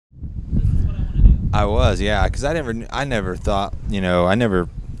I was, yeah, because I never thought,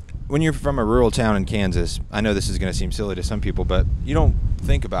 when you're from a rural town in Kansas, I know this is going to seem silly to some people, but you don't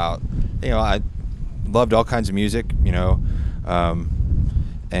think about, I loved all kinds of music,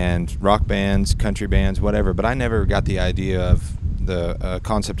 and rock bands, country bands, whatever, but I never got the idea of the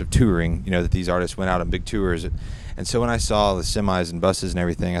concept of touring, that these artists went out on big tours. And so when I saw the semis and buses and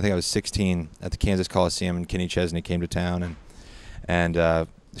everything, I think I was 16 at the Kansas Coliseum, and Kenny Chesney came to town, and the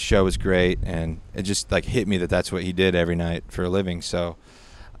show was great, and it just like hit me that that's what he did every night for a living. So,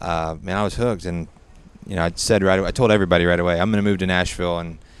 man, I was hooked, and I told everybody right away, I'm going to move to Nashville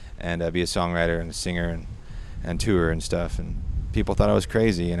and be a songwriter and a singer and tour and stuff. And people thought I was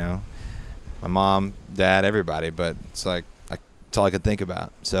crazy, my mom, dad, everybody, but it's like that's all I could think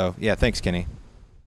about. So yeah, thanks, Kenny.